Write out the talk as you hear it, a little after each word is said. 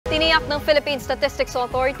Tiniyak ng Philippine Statistics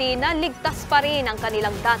Authority na ligtas pa rin ang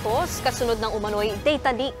kanilang datos kasunod ng Umano'y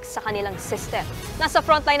data leak sa kanilang system. Nasa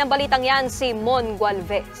frontline ng balitang yan si Mon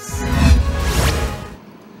Gualvez.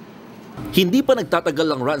 Hindi pa nagtatagal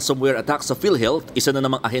ang ransomware attack sa PhilHealth, isa na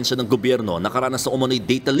namang ahensya ng gobyerno na nakaranas sa Umano'y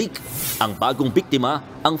data leak. Ang bagong biktima,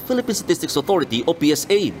 ang Philippine Statistics Authority o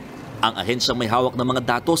PSA. Ang ahensyang may hawak ng mga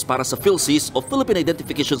datos para sa PhilSys o Philippine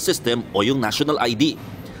Identification System o yung National ID.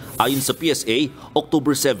 Ayon sa PSA,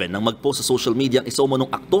 October 7 nang mag-post sa social media ang isa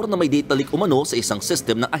umanong aktor na may data leak umano sa isang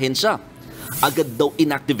system ng ahensya. Agad daw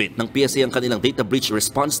inactivate ng PSA ang kanilang data breach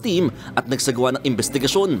response team at nagsagawa ng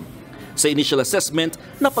investigasyon. Sa initial assessment,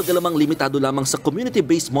 napagalamang limitado lamang sa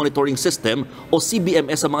Community-Based Monitoring System o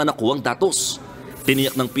CBMS ang mga nakuwang datos.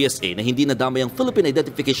 Tiniyak ng PSA na hindi nadamay ang Philippine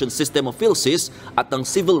Identification System o PhilSys at ang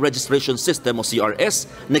Civil Registration System o CRS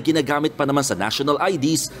na ginagamit pa naman sa national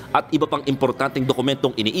IDs at iba pang importanteng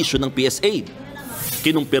dokumentong ini-issue ng PSA.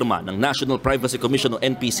 Kinumpirma ng National Privacy Commission o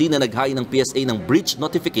NPC na naghain ng PSA ng breach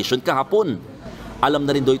notification kahapon. Alam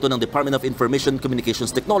na rin daw ito ng Department of Information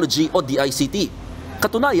Communications Technology o DICT.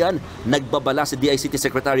 Katunayan, nagbabala si DICT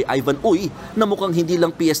Secretary Ivan Uy na mukhang hindi lang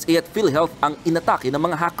PSA at PhilHealth ang inatake ng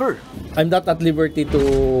mga hacker. I'm not at liberty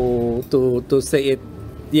to say it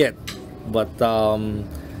yet, but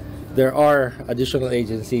there are additional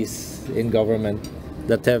agencies in government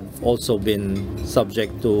that have also been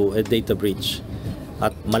subject to a data breach.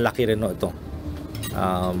 At malaki rin ito.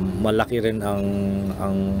 Malaki rin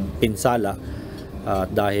ang pinsala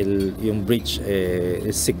dahil yung breach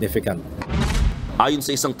is significant. Ayon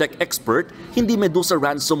sa isang tech expert, hindi Medusa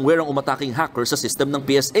ransomware ang umataking hacker sa system ng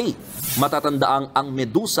PSA. Matatandaang ang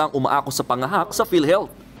Medusa ang umaako sa pangahak sa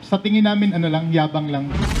PhilHealth. Sa tingin namin, yabang lang.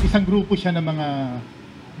 Isang grupo siya ng mga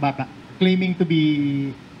bata claiming to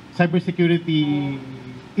be cybersecurity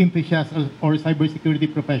enthusiasts or cybersecurity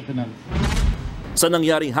professionals. Sa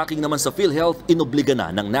nangyaring hacking naman sa PhilHealth, inobliga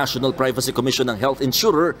na ng National Privacy Commission ng health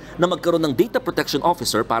insurer na magkaroon ng data protection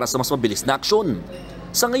officer para sa mas mabilis na aksyon.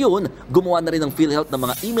 Sa ngayon, gumawa na rin ng PhilHealth ng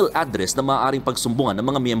mga email address na maaaring pagsumbungan ng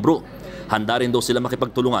mga miyembro. Handa rin daw sila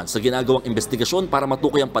makipagtulungan sa ginagawang investigasyon para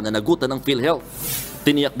matukoy ang pananagutan ng PhilHealth.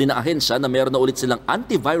 Tiniyak din na ahensya na meron na ulit silang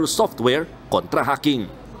antivirus software kontra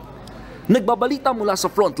hacking. Nagbabalita mula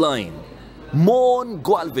sa Frontline, Mon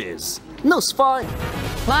Gualvez, News 5.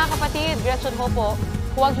 Mga kapatid, Gretchen ho po,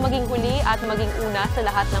 huwag maging huli at maging una sa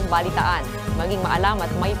lahat ng balitaan. Maging maalam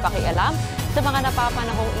at may pakialam sa mga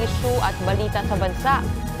napapanahong issue at balita sa bansa.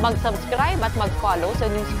 Mag-subscribe at mag-follow sa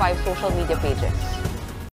News 5 social media pages.